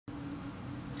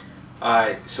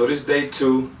Alright, so this day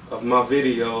 2 of my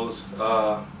videos.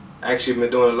 Actually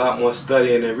been doing a lot more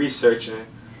studying and researching,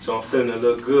 so I'm feeling a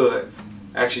little good.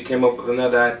 Actually came up with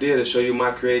another idea to show you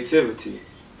my creativity.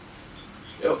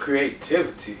 Yo,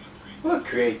 creativity? What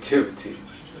creativity?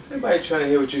 Anybody trying to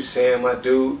hear what you saying, my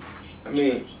dude? I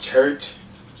mean, church?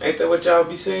 Ain't that what y'all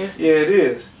be saying? Yeah, it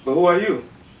is. But who are you?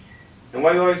 And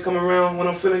why you always come around when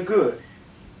I'm feeling good?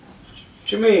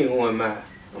 What you mean, who am I?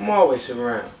 I'm always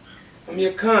around. I'm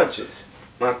your conscience.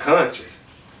 My conscience?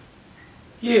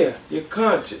 Yeah, your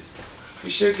conscience. You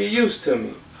should get used to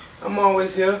me. I'm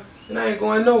always here, and I ain't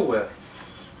going nowhere.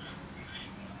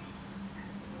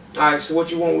 Alright, so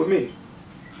what you want with me?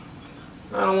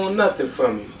 I don't want nothing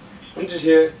from you. I'm just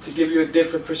here to give you a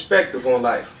different perspective on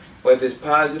life. Whether it's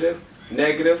positive,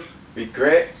 negative,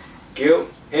 regret, guilt,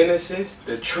 innocence,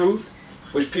 the truth,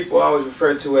 which people always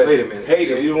refer to as Wait a minute.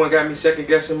 hating. So you the one got me second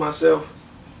guessing myself?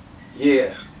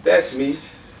 Yeah, that's me.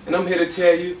 And I'm here to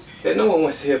tell you that no one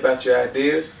wants to hear about your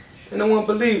ideas, and no one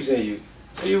believes in you.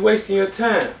 So you're wasting your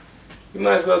time. You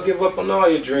might as well give up on all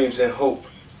your dreams and hope,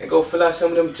 and go fill out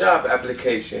some of them job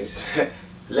applications.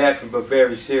 Laughing but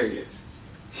very serious.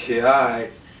 Yeah,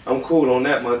 alright. I'm cool on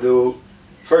that, my dude.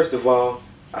 First of all,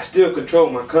 I still control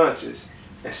my conscience.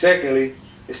 And secondly,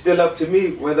 it's still up to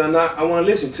me whether or not I want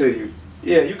to listen to you.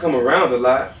 Yeah, you come around a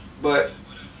lot, but...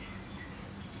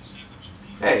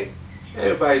 Hey, ain't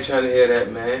nobody trying to hear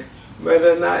that, man.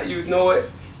 Whether or not you know it,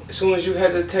 as soon as you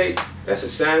hesitate, that's a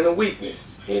sign of weakness.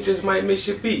 You just might miss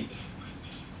your beat.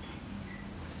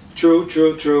 True,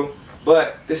 true, true.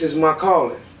 But this is my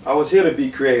calling. I was here to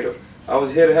be creative. I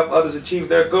was here to help others achieve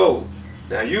their goal.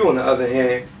 Now you, on the other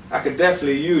hand, I could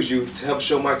definitely use you to help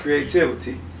show my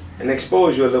creativity and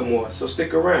expose you a little more, so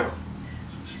stick around.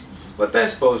 What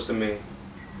that's supposed to mean?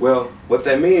 Well, what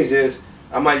that means is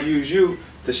I might use you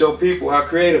to show people how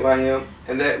creative I am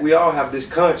and that we all have this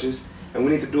conscience and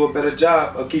we need to do a better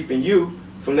job of keeping you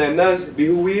from letting us be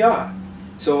who we are.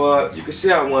 So you can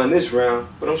see I won this round,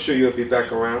 but I'm sure you'll be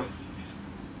back around.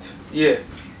 Yeah,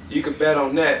 you can bet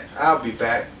on that. I'll be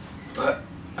back. But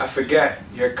I forgot,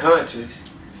 your conscience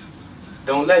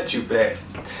don't let you bet.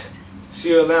 See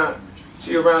you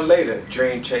around later,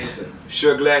 dream chaser.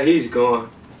 Sure glad he's gone.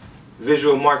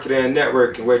 Visual marketing and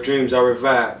networking, where dreams are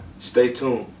revived. Stay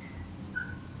tuned.